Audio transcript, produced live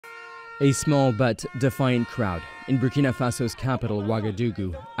A small but defiant crowd in Burkina Faso's capital,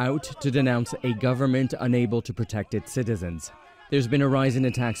 Ouagadougou, out to denounce a government unable to protect its citizens. There's been a rise in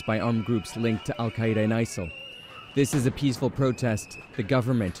attacks by armed groups linked to Al-Qaeda and ISIL. This is a peaceful protest the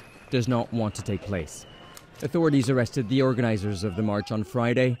government does not want to take place. Authorities arrested the organizers of the march on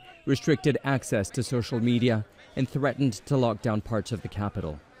Friday, restricted access to social media, and threatened to lock down parts of the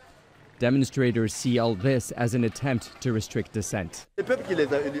capital. Demonstrators see all this as an attempt to restrict dissent.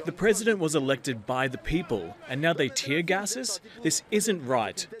 The president was elected by the people, and now they tear gas us? This isn't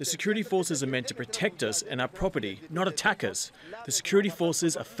right. The security forces are meant to protect us and our property, not attack us. The security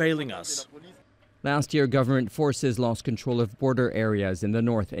forces are failing us. Last year, government forces lost control of border areas in the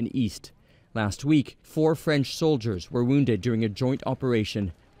north and east. Last week, 4 French soldiers were wounded during a joint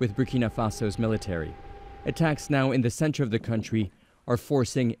operation with Burkina Faso's military. Attacks now in the center of the country are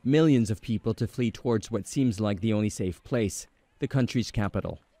forcing millions of people to flee towards what seems like the only safe place, the country's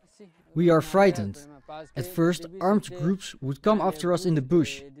capital. We are frightened. At first, armed groups would come after us in the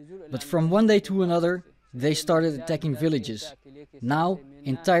bush, but from one day to another, they started attacking villages. Now,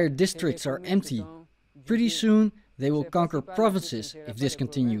 entire districts are empty. Pretty soon, they will conquer provinces if this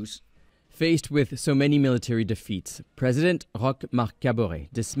continues. Faced with so many military defeats, President Roch Marc Kabore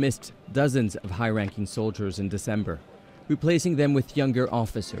dismissed dozens of high-ranking soldiers in December, replacing them with younger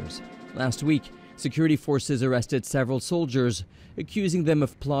officers. Last week, security forces arrested several soldiers, accusing them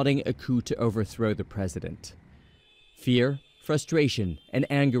of plotting a coup to overthrow the president. Fear, frustration, and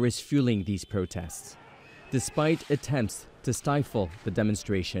anger is fueling these protests. Despite attempts to stifle the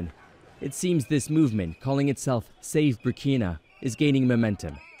demonstration, it seems this movement, calling itself Save Burkina, is gaining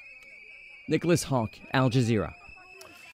momentum. Nicolas, Haque, Aljazeera.